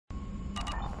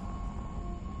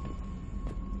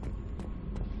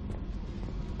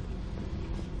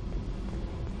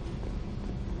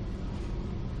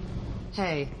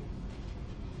Hey.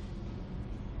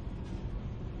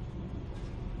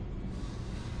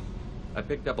 I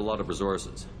picked up a lot of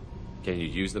resources. Can you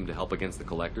use them to help against the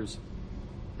collectors?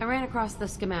 I ran across the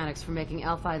schematics for making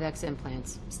L5X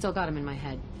implants. Still got them in my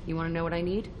head. You want to know what I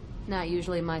need? Not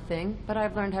usually my thing, but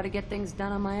I've learned how to get things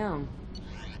done on my own.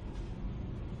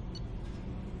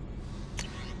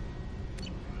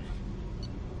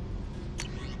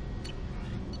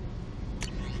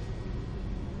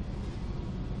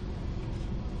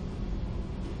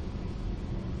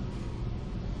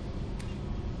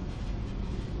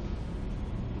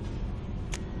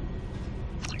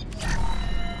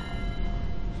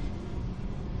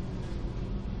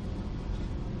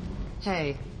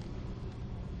 Hey.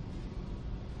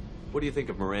 What do you think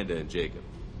of Miranda and Jacob?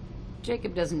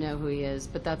 Jacob doesn't know who he is,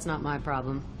 but that's not my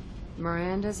problem.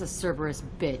 Miranda's a Cerberus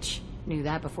bitch. Knew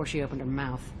that before she opened her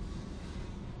mouth.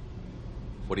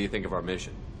 What do you think of our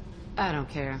mission? I don't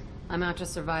care. I'm out to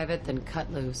survive it, then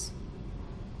cut loose.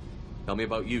 Tell me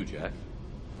about you, Jack.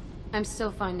 I'm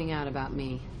still finding out about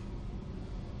me.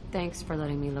 Thanks for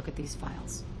letting me look at these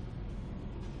files.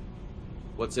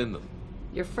 What's in them?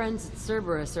 Your friends at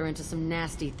Cerberus are into some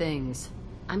nasty things.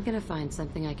 I'm gonna find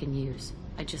something I can use.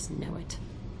 I just know it.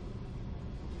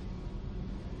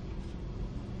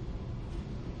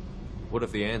 What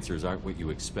if the answers aren't what you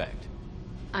expect?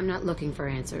 I'm not looking for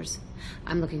answers.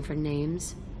 I'm looking for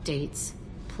names, dates,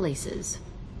 places.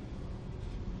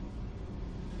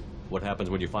 What happens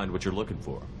when you find what you're looking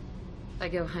for? I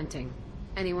go hunting.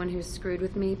 Anyone who's screwed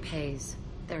with me pays.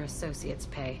 Their associates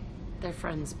pay. Their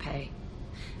friends pay.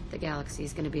 The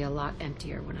galaxy's gonna be a lot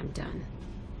emptier when I'm done.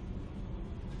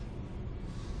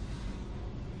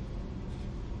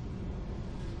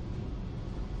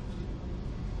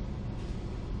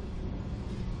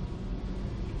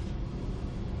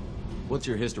 What's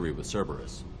your history with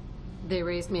Cerberus? They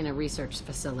raised me in a research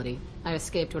facility. I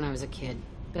escaped when I was a kid.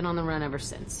 Been on the run ever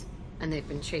since. And they've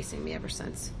been chasing me ever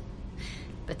since.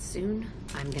 But soon,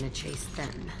 I'm gonna chase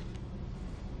them.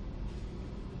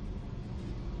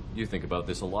 You think about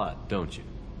this a lot, don't you?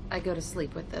 I go to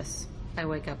sleep with this. I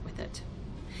wake up with it.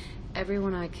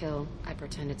 Everyone I kill, I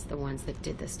pretend it's the ones that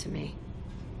did this to me.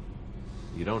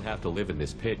 You don't have to live in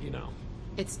this pit, you know.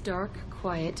 It's dark,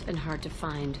 quiet, and hard to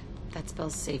find. That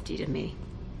spells safety to me.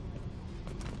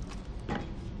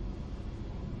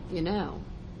 You know,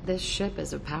 this ship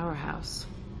is a powerhouse.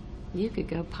 You could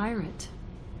go pirate.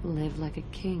 Live like a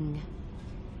king.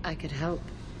 I could help.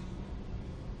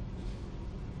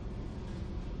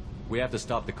 We have to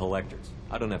stop the collectors.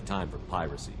 I don't have time for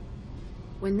piracy.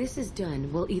 When this is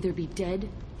done, we'll either be dead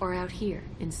or out here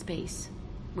in space.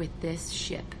 With this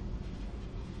ship.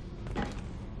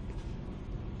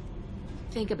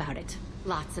 Think about it.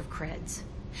 Lots of creds.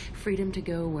 Freedom to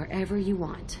go wherever you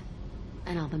want.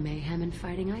 And all the mayhem and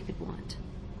fighting I could want.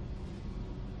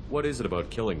 What is it about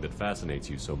killing that fascinates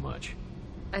you so much?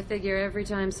 I figure every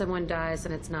time someone dies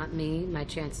and it's not me, my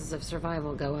chances of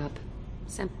survival go up.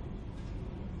 Simple.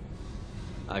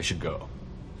 I should go.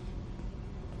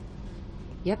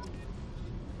 Yep.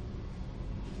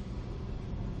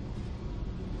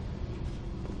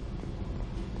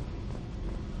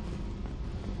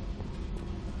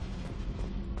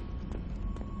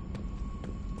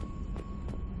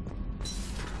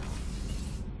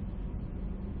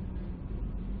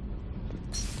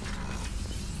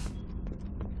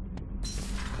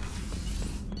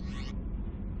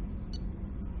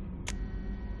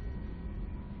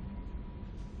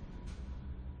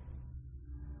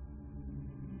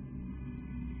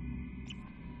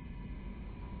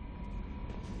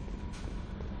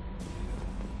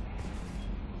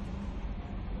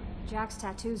 Jack's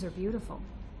tattoos are beautiful.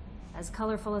 As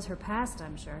colorful as her past,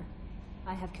 I'm sure.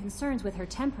 I have concerns with her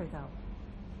temper, though.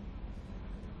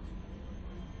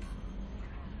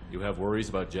 You have worries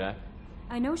about Jack?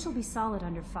 I know she'll be solid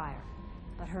under fire,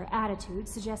 but her attitude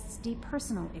suggests deep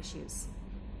personal issues.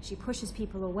 She pushes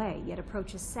people away, yet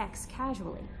approaches sex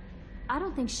casually. I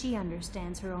don't think she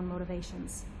understands her own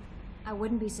motivations. I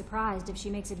wouldn't be surprised if she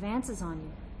makes advances on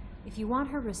you. If you want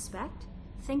her respect,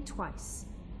 think twice.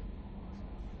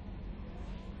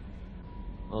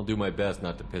 I'll do my best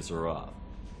not to piss her off.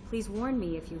 Please warn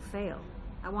me if you fail.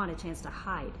 I want a chance to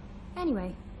hide.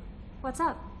 Anyway, what's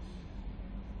up?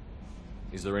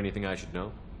 Is there anything I should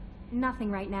know?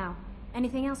 Nothing right now.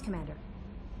 Anything else, Commander?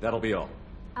 That'll be all.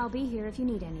 I'll be here if you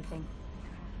need anything.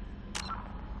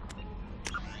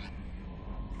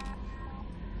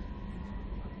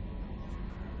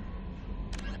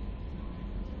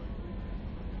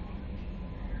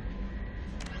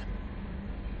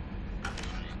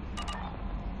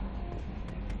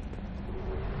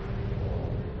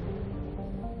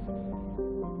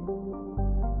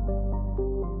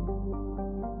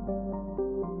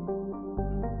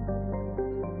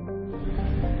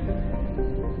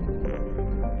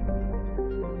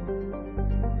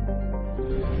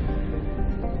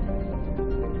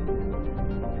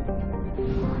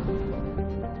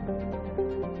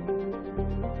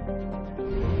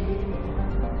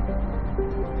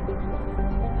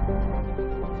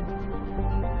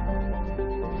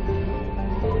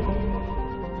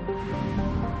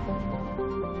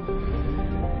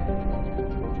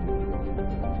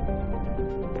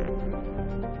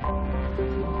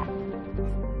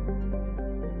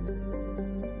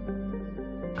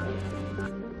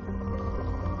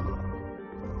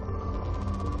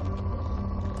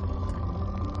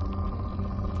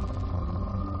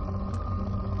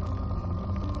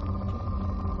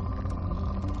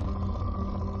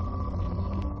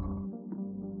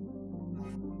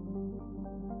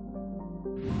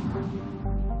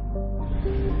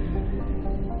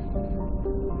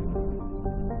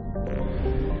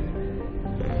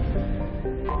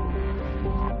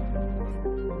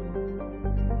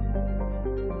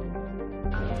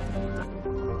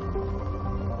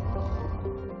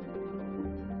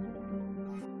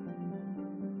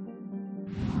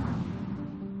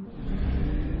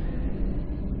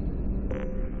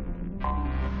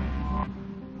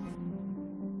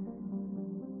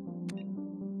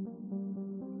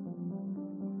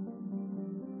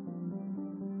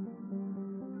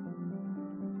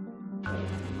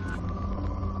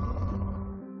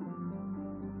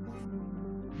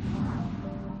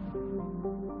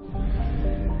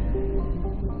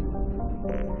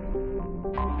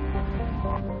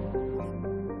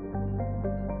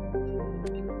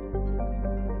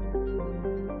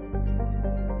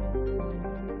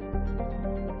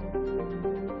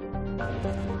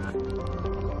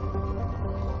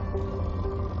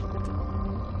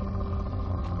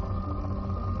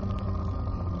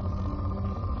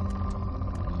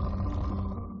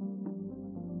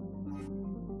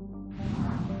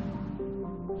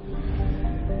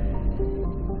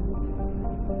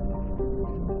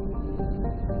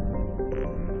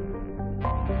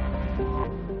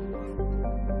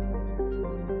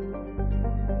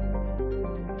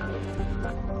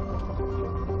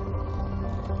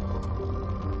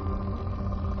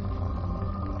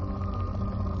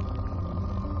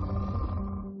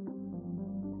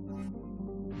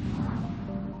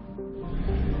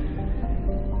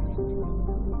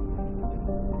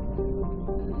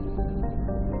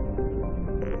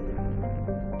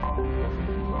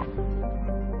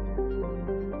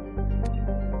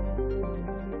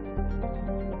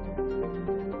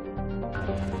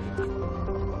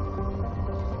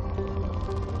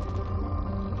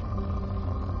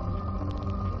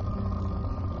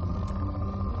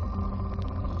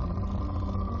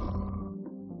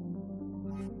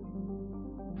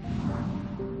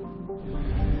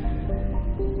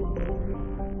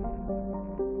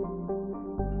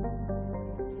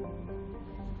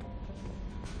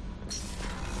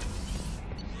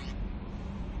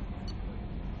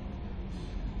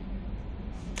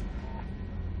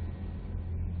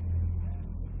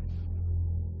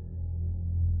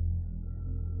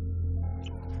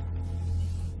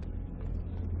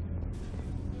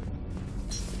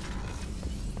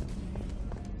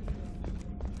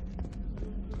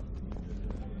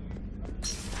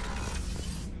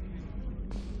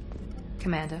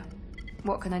 Commander,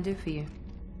 what can I do for you?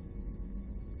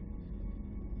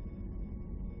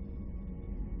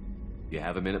 You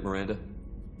have a minute, Miranda?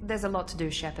 There's a lot to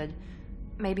do, Shepard.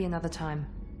 Maybe another time.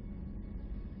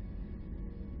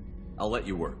 I'll let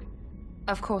you work.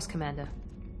 Of course, Commander.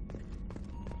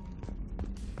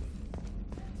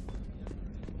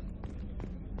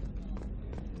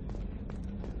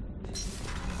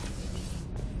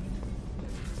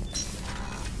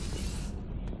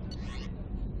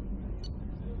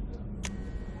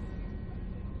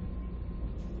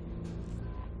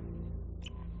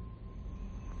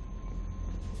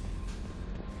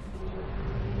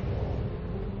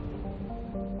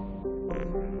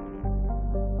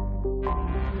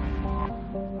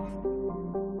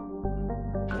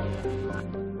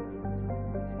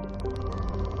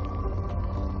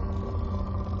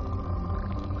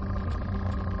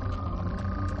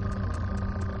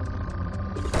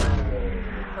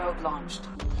 Probe launched.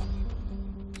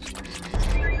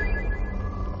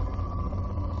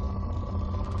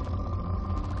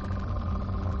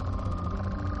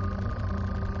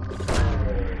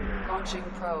 Launching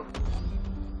probe.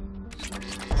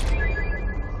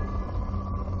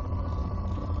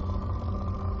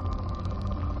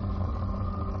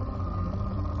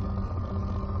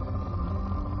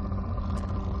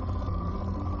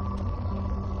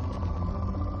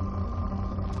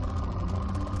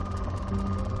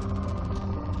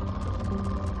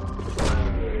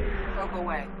 Probe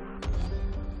away.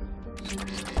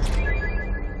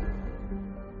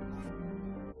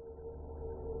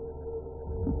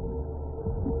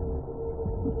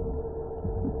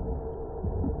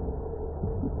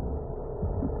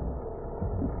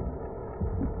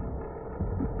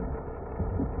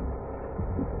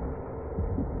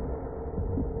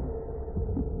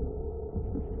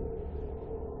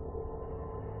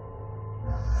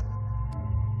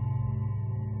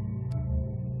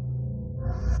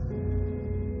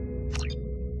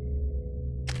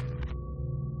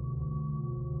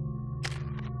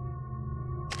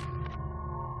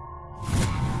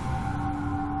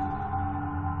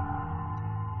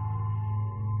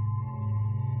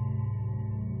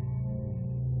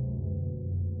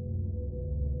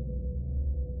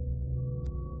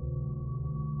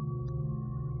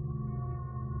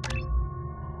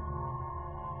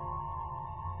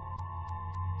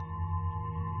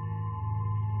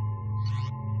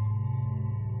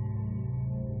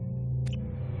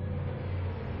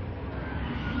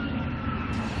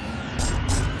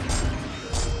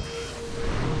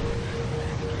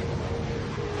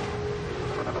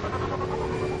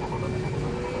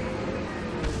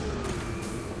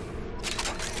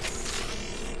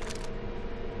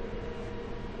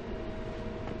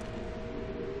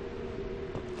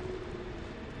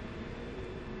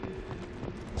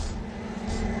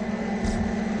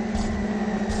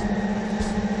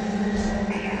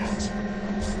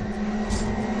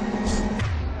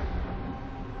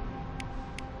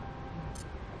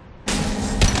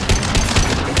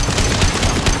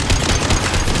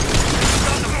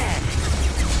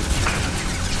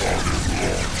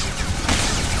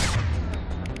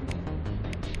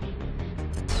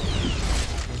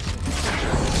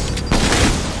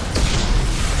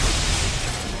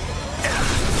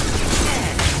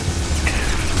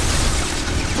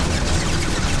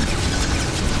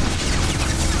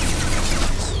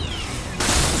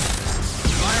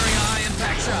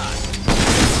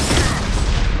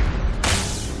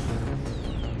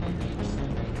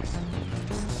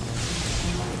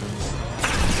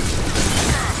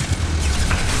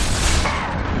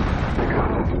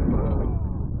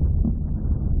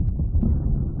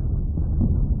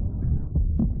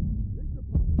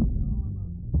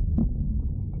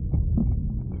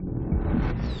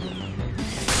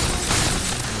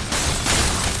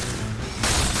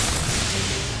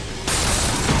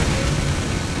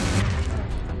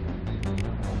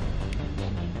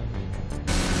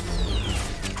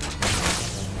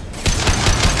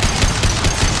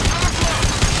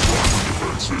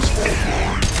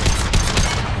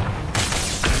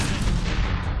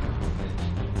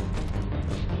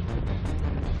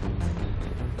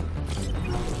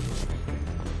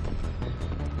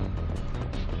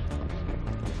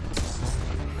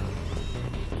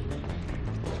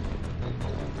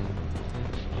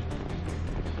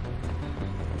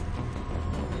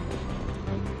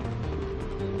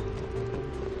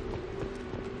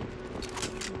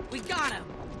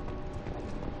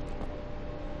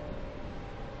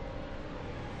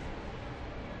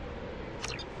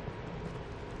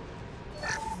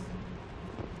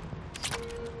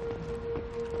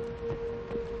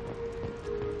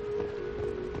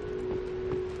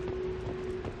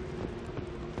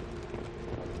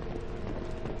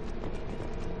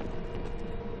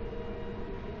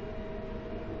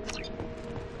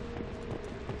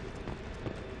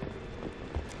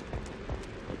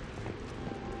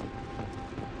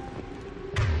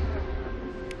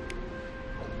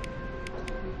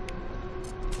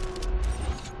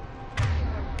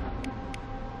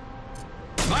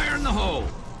 hole!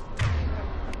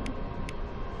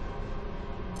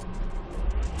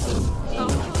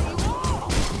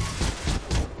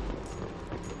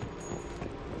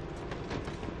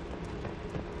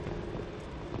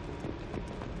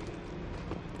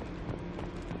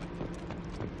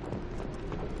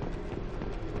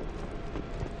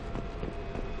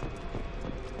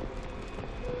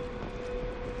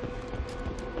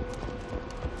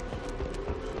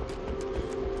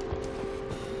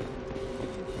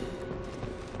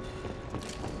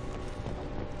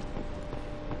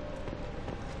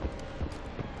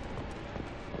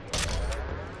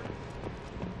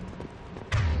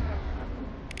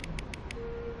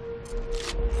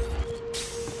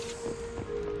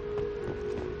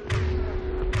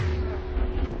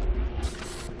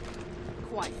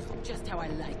 Just how I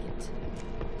like it.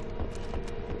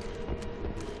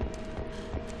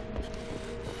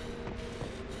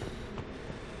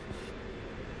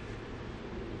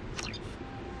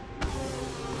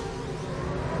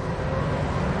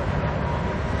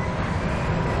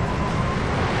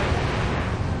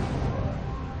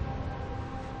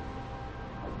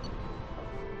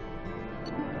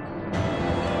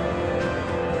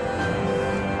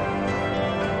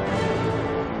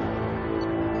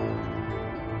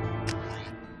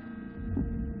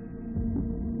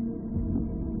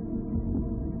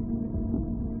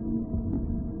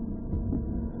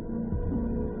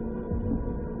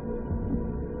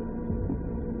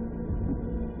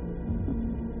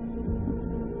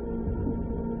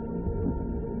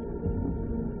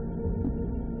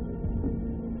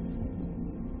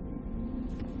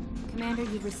 Commander,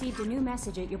 you've received a new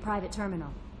message at your private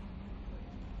terminal.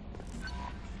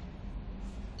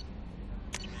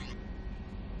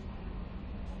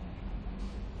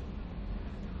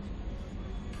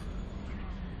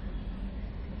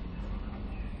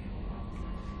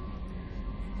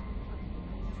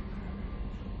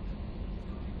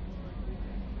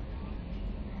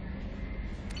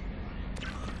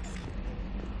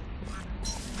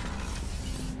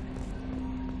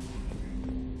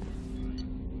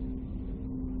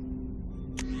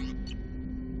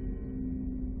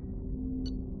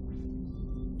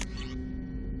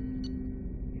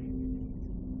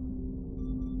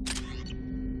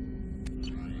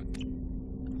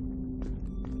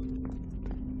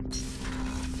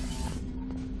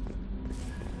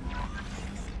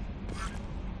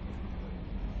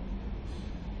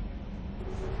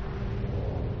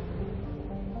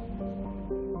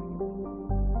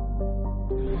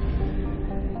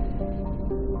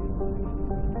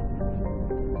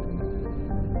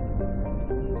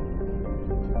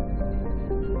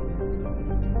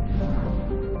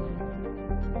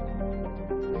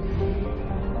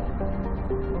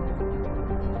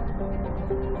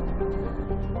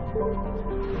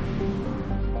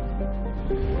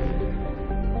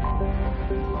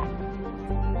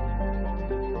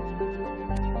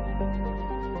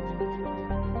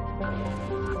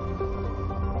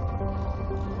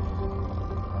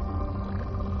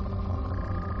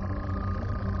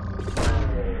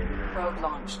 Probe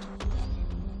launched.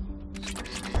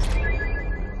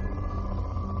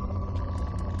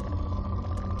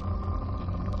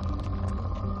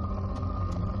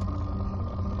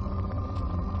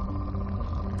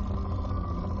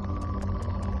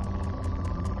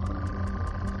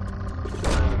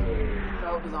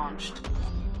 Probe launched.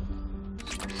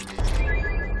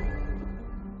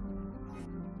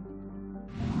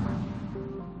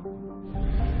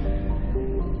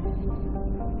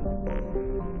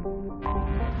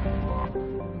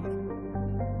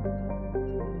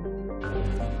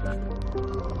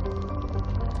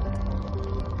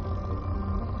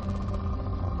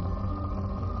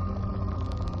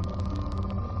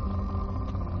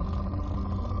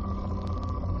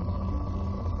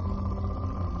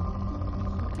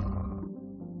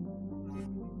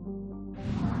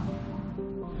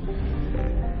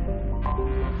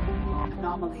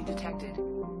 Anomaly detected.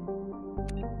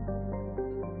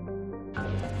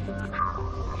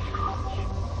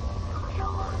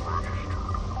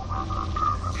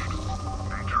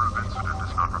 Nature of incident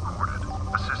is not recorded.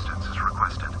 Assistance is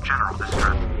requested. General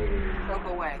distress. Probe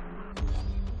away.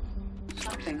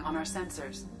 Something on our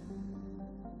sensors.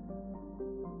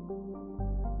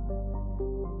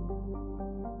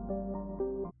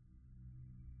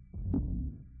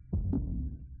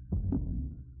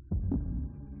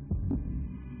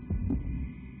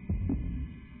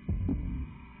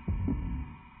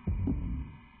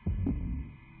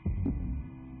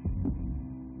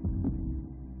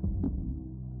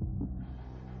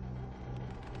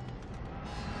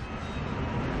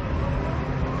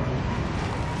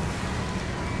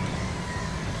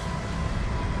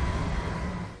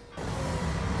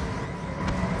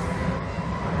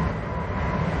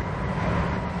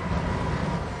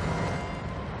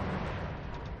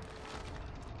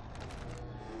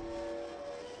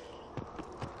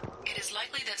 It is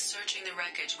likely that searching the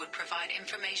wreckage would provide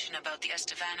information about the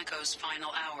Estevanico's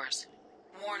final hours.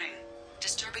 Warning,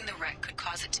 disturbing the wreck could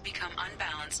cause it to become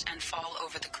unbalanced and fall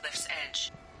over the cliff's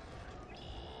edge.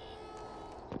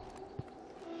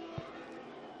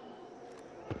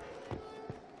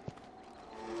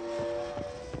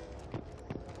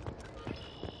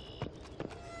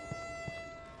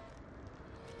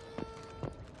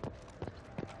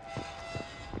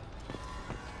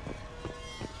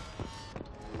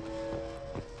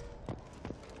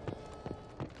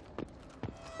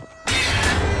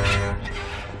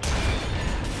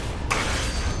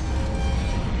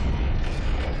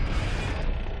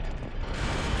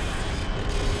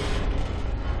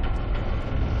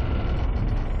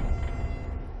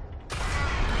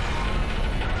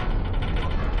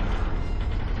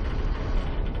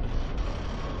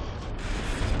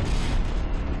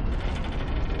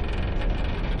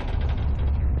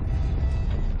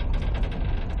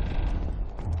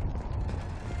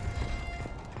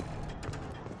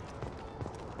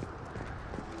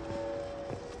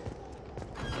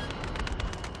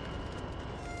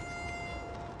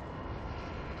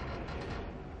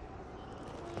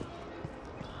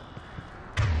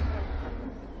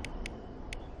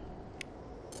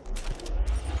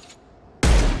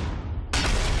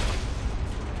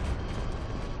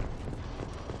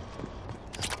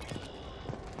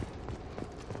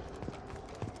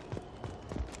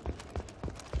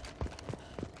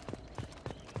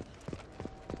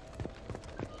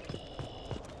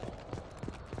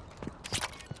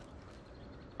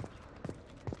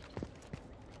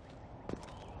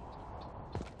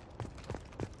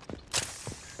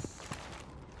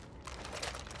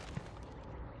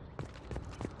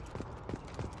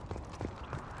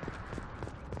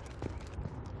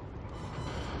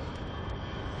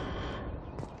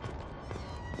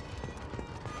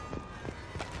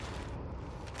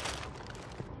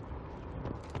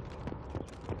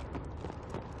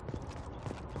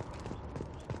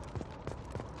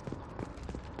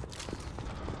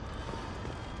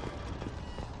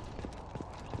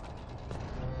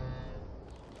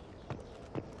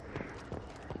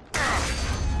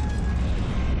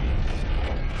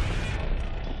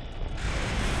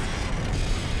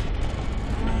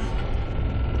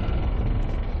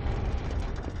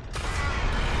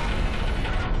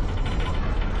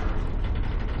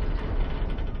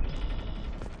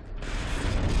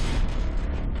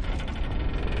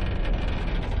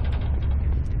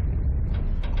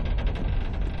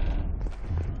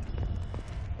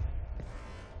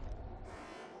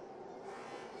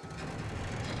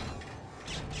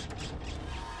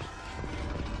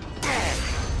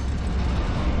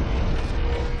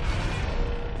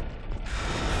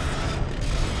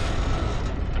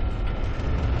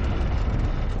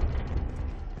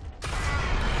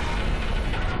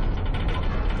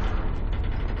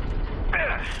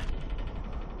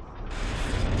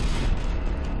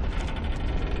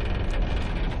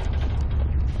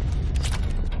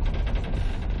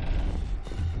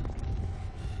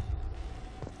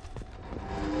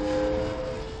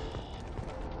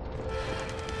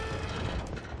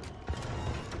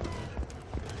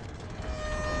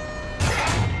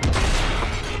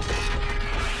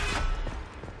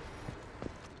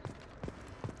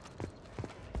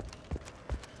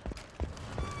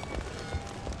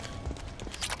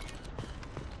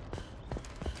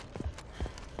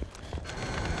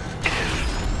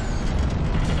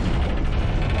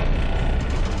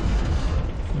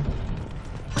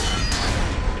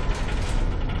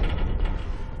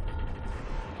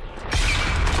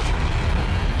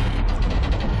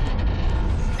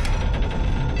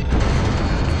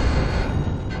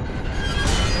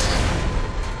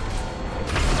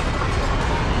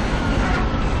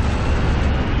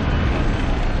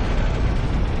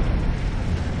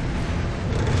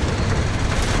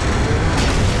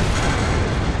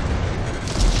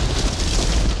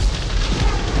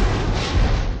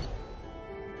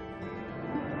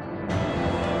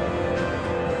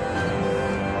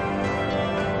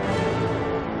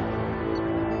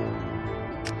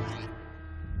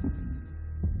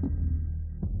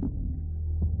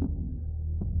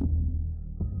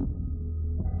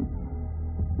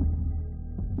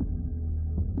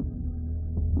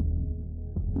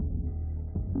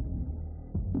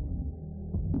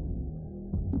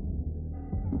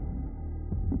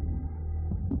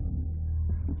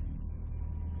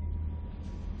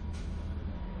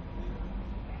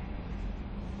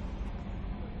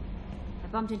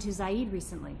 Bumped into Zaid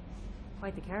recently.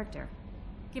 Quite the character.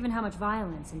 Given how much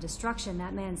violence and destruction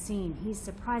that man's seen, he's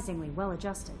surprisingly well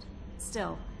adjusted.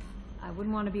 Still, I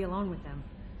wouldn't want to be alone with them.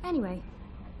 Anyway,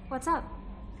 what's up?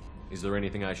 Is there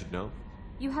anything I should know?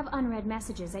 You have unread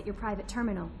messages at your private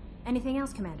terminal. Anything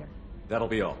else, Commander? That'll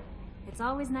be all. It's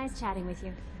always nice chatting with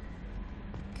you.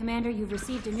 Commander, you've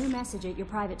received a new message at your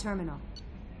private terminal.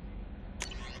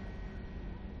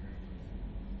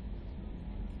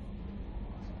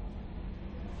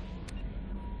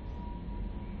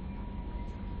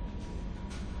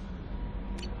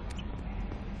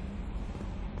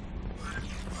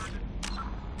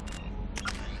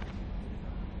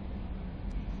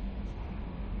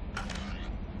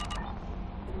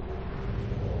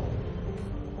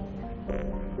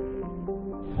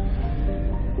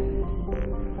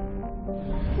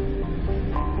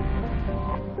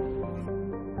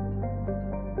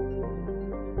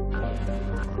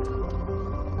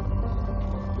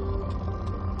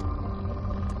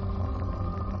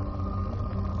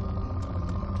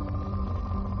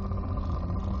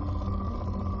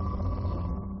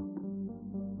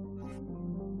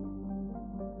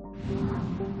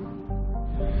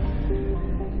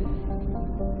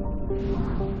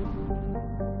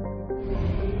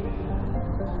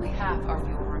 Only half our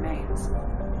fuel remains.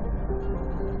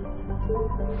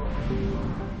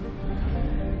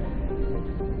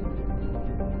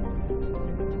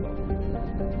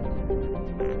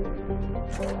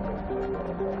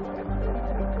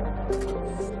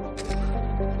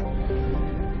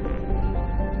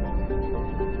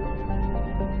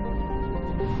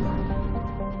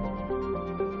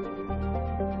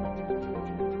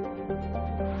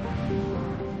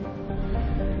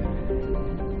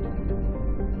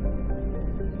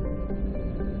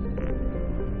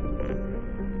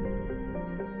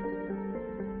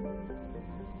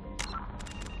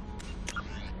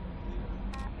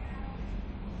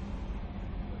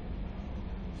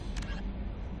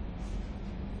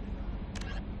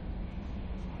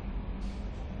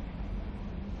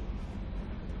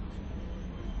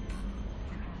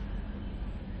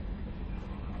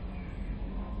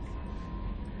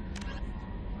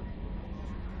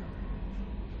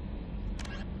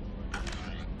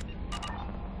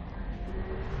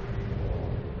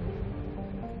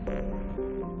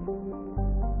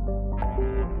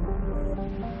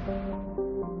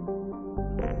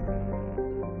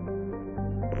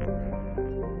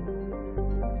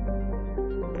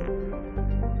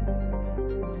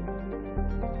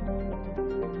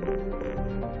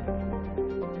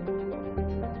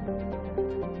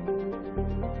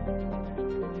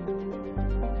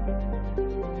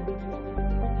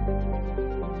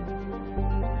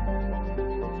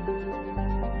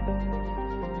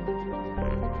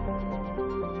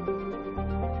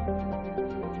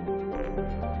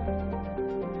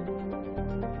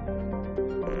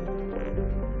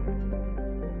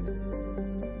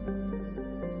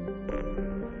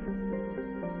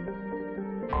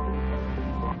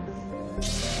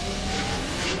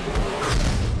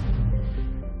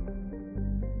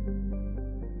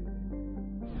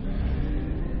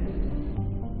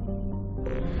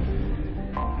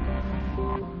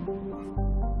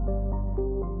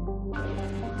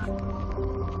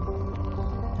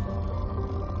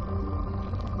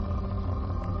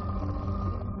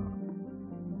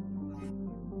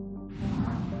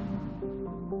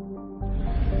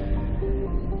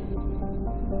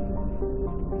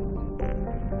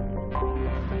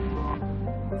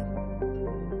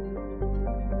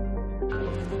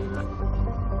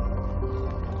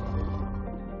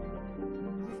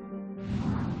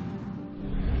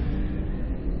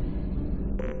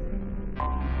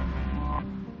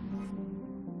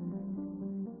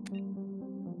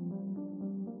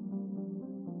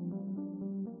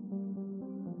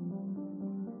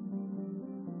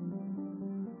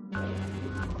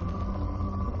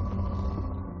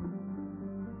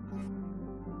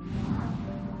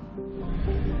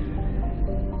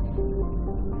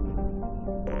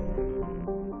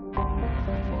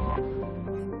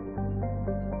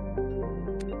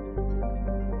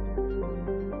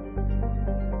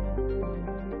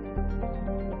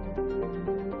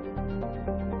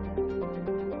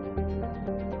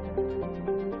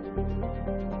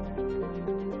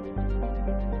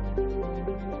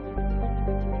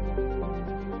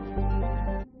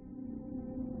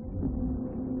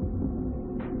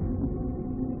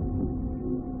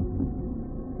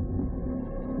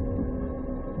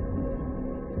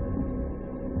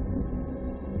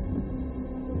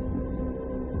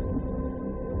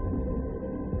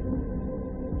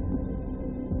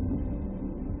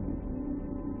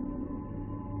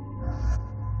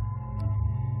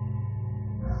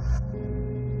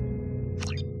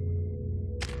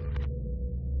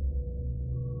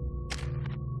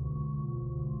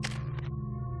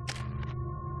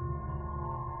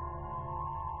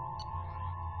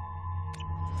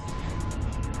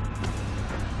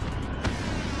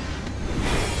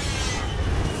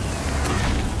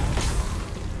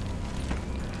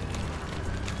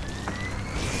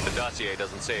 dossier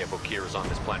doesn't say if Okir is on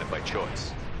this planet by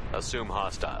choice. Assume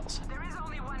hostiles. There is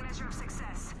only one measure of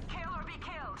success. Kill or be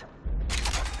killed.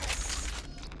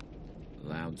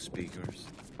 Loudspeakers.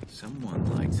 Someone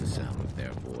likes the sound of their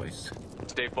voice.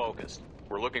 Stay focused.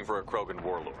 We're looking for a Krogan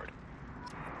warlord.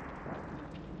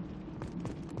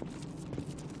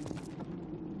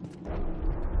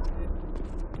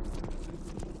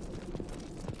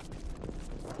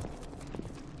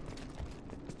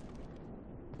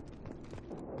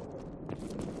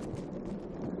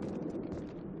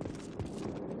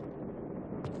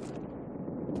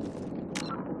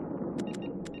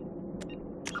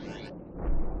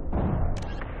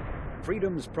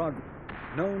 Freedom's progress,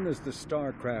 known as the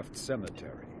Starcraft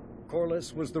Cemetery,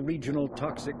 Corliss was the regional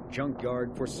toxic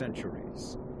junkyard for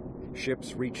centuries.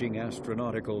 Ships reaching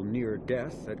astronautical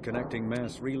near-death at connecting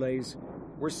mass relays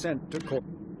were sent to Corliss.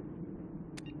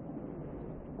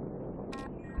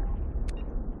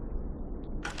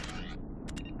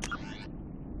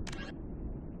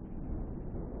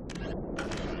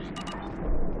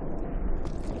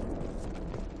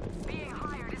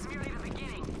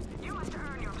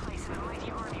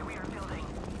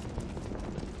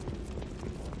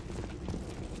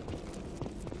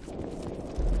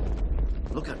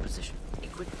 Lookout position.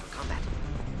 Equipped for combat.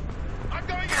 I'm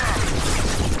going in!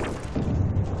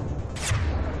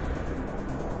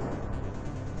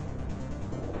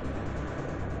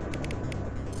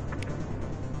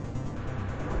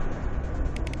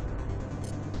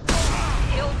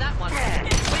 Killed that one.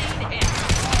 Clean hit.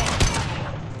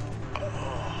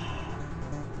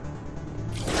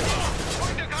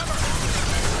 Going to cover!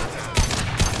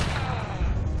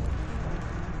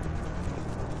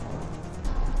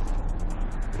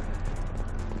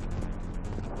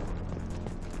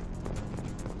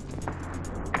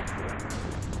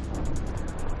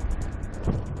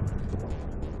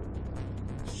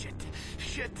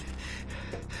 Shit.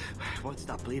 Won't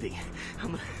stop bleeding.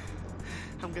 I'm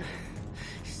gonna...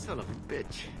 Son of a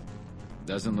bitch.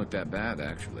 Doesn't look that bad,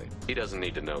 actually. He doesn't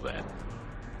need to know that.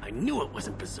 I knew it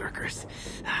wasn't berserkers.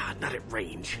 Not at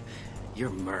range. You're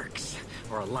mercs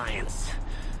or Alliance.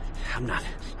 I'm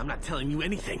not telling you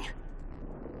anything.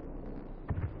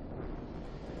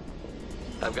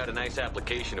 I've got a nice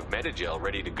application of Metagel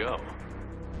ready to go.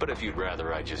 But if you'd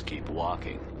rather I just keep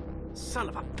walking. Son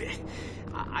of a bitch.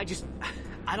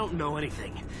 I don't know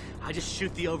anything. I just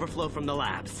shoot the overflow from the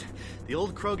labs. The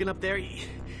old Krogan up there,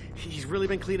 he's really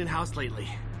been cleaning house lately.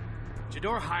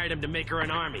 Jador hired him to make her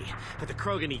an army, but the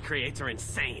Krogan he creates are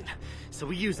insane. So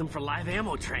we use them for live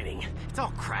ammo training. It's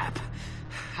all crap.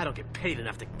 I don't get paid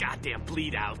enough to goddamn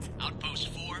bleed out. Outpost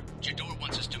 4, Jador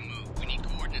wants us to move. We need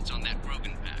coordinates on that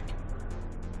Krogan pack.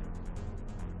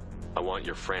 I want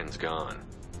your friends gone.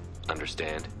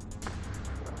 Understand?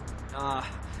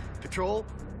 Patrol?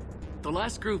 The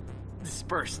last group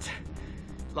dispersed.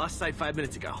 Lost sight 5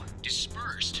 minutes ago.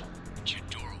 Dispersed?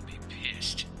 Jador will be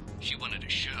pissed. She wanted a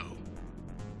show.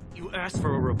 You asked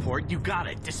for a report, you got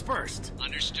it. Dispersed.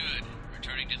 Understood.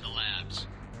 Returning to the labs.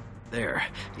 There.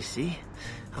 You see?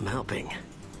 I'm helping.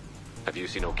 Have you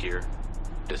seen Okir?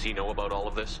 Does he know about all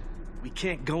of this? We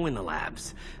can't go in the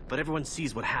labs, but everyone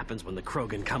sees what happens when the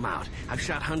Krogan come out. I've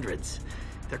shot hundreds.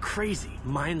 They're crazy,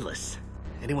 mindless.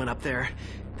 Anyone up there,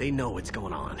 they know what's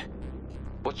going on.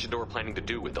 What's Jador planning to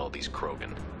do with all these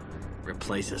Krogan?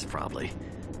 Replace us, probably.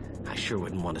 I sure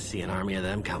wouldn't want to see an army of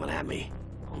them coming at me.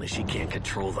 Only she can't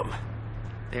control them.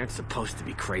 They aren't supposed to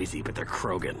be crazy, but they're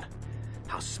Krogan.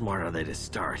 How smart are they to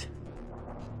start?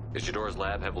 Is Jador's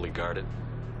lab heavily guarded?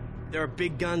 There are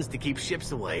big guns to keep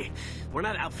ships away. We're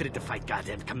not outfitted to fight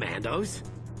goddamn commandos.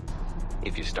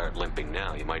 If you start limping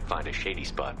now, you might find a shady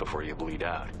spot before you bleed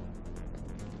out.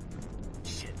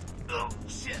 Shit. Oh,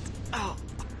 shit. Oh.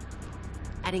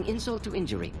 Adding insult to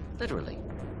injury. Literally.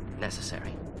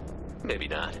 Necessary. Maybe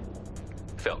not.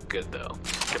 Felt good, though.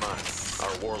 Come on.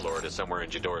 Our warlord is somewhere in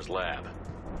Jador's lab.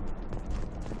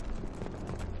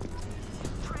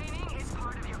 Training is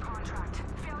part of your contract.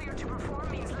 Failure to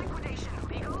perform means liquidation,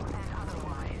 legal and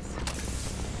otherwise.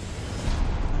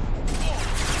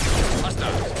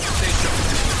 Hostile. Stay sharp.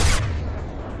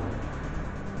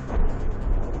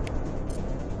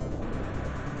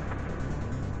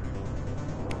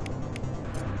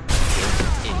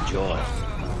 Enjoy.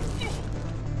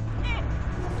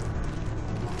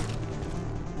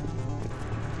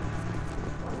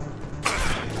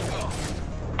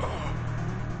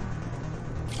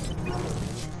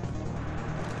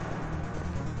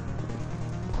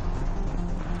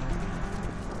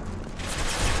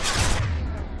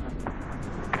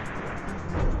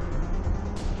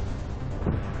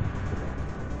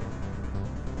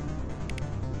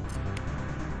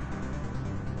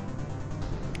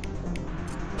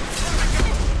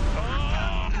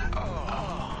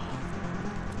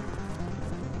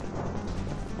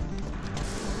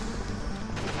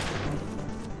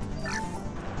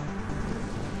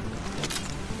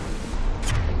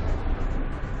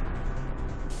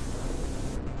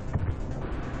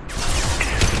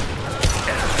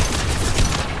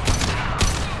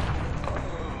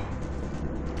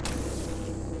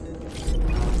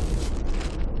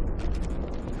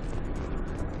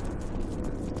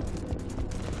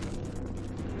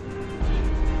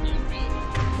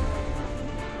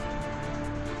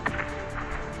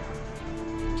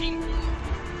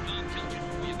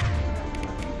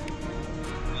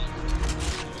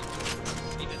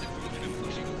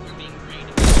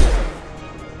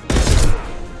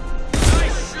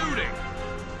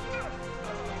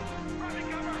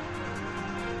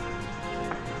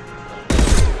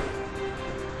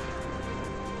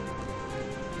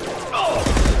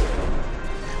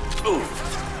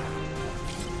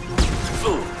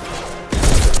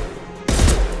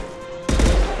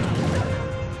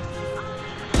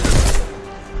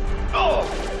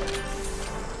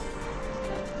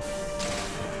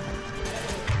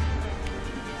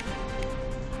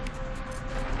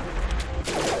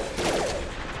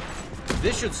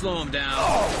 This should slow him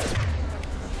down.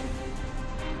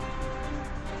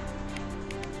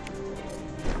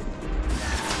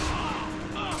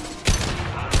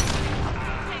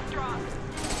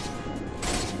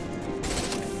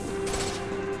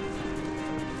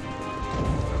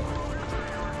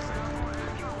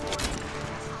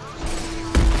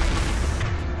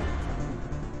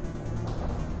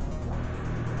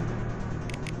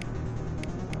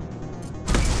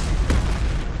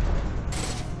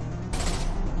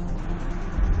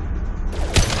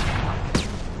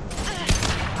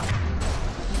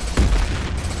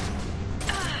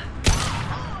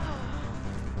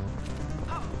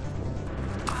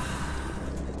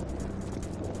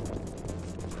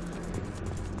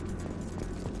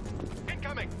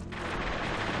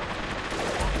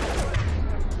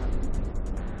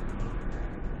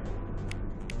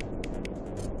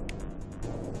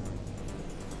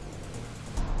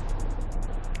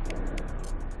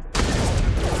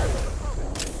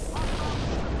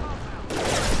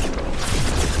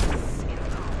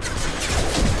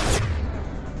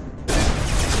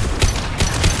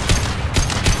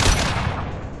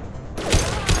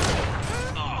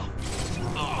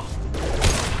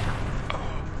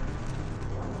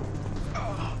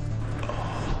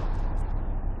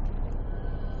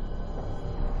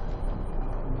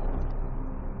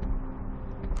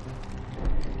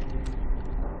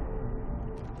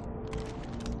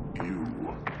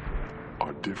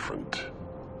 Different.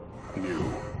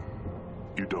 New.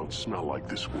 You don't smell like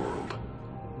this world.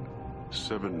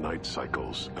 7 night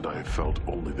cycles, and I have felt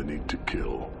only the need to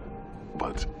kill.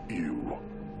 But you...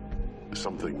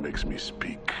 something makes me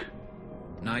speak.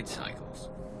 Night cycles.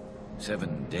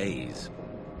 7 days.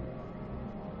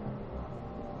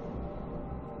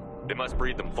 They must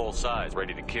breed them full size,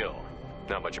 ready to kill.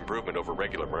 Not much improvement over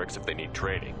regular mercs if they need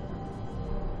training.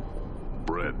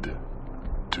 Bred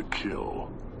to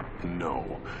kill.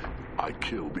 No, I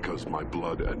kill because my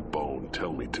blood and bone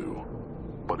tell me to.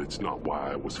 But it's not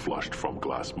why I was flushed from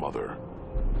Glass Mother.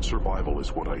 Survival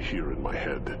is what I hear in my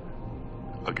head.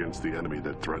 Against the enemy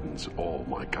that threatens all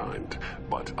my kind.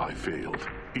 But I failed,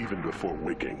 even before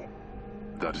waking.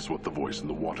 That is what the voice in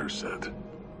the water said.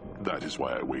 That is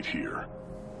why I wait here.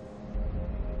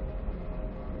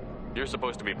 You're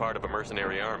supposed to be part of a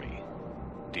mercenary army.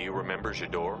 Do you remember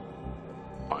J'adore?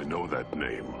 I know that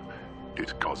name.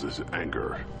 It causes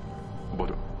anger,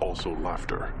 but also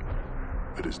laughter.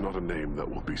 It is not a name that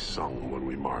will be sung when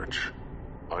we march.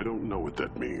 I don't know what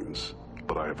that means,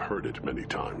 but I have heard it many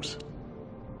times.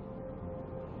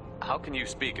 How can you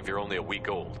speak if you're only a week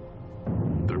old?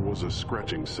 There was a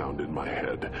scratching sound in my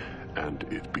head, and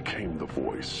it became the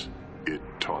voice. It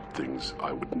taught things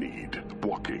I would need.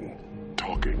 Walking,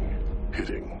 talking,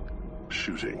 hitting,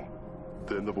 shooting.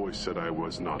 Then the voice said I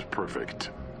was not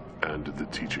perfect. And the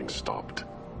teaching stopped.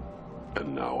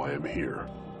 And now I am here.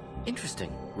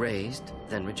 Interesting. Raised,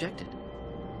 then rejected.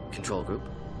 Control group?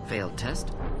 Failed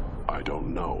test? I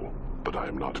don't know, but I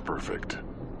am not perfect.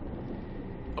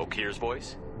 Okir's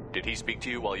voice? Did he speak to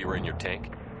you while you were in your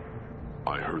tank?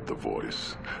 I heard the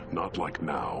voice. Not like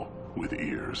now, with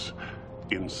ears.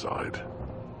 Inside.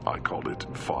 I called it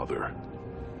Father.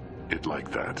 It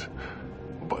like that.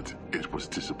 But it was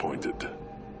disappointed.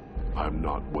 I'm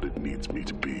not what it needs me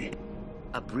to be.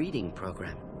 A breeding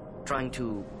program? Trying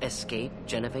to escape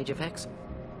genophage effects?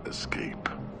 Escape.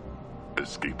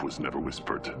 Escape was never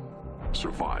whispered.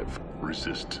 Survive,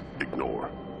 resist,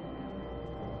 ignore.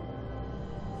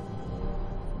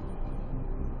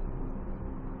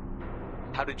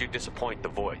 How did you disappoint the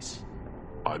voice?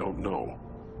 I don't know.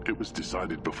 It was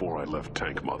decided before I left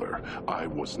Tank Mother. I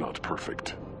was not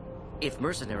perfect. If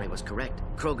Mercenary was correct,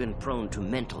 Krogan prone to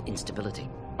mental instability.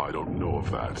 I don't know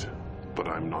of that, but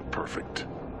I'm not perfect.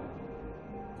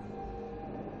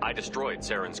 I destroyed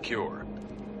Saren's cure.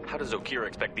 How does Okir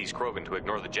expect these Krogan to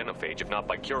ignore the genophage if not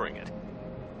by curing it?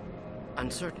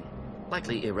 Uncertain.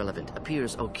 Likely irrelevant.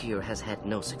 Appears Okir has had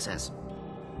no success.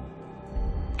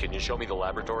 Can you show me the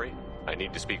laboratory? I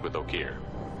need to speak with Okir.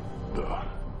 The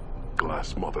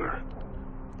Glass Mother.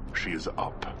 She is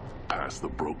up, past the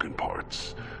broken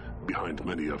parts, behind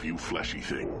many of you fleshy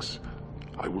things.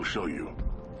 I will show you.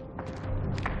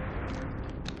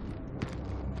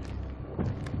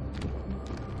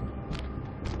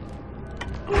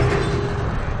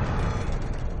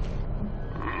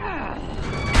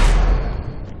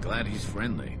 Glad he's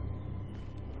friendly.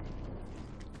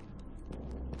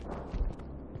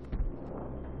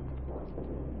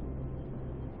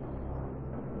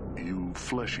 You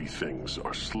fleshy things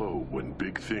are slow when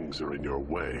big things are in your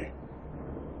way.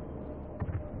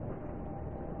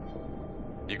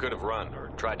 You could have run or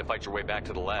tried to fight your way back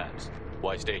to the labs.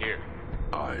 Why stay here?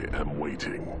 I am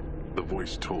waiting. The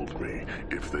voice told me,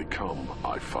 if they come,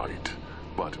 I fight.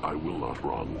 But I will not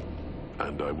run,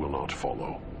 and I will not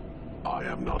follow. I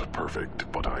am not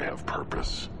perfect, but I have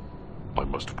purpose. I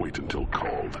must wait until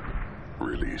called,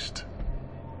 released.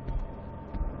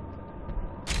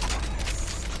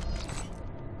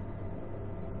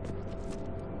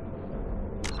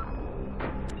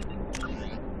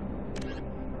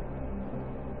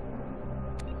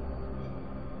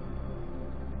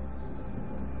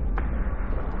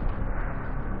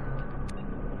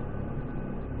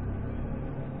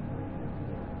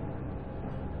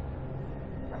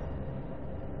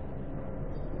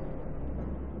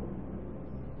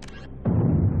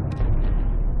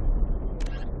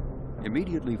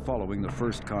 Immediately following the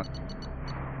first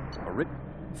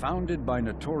founded by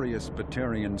notorious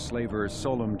Batarian slaver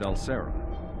Solem Dalsera,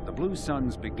 the Blue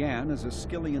Suns began as a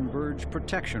Skillian Verge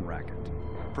protection racket,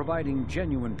 providing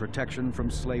genuine protection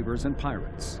from slavers and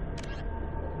pirates.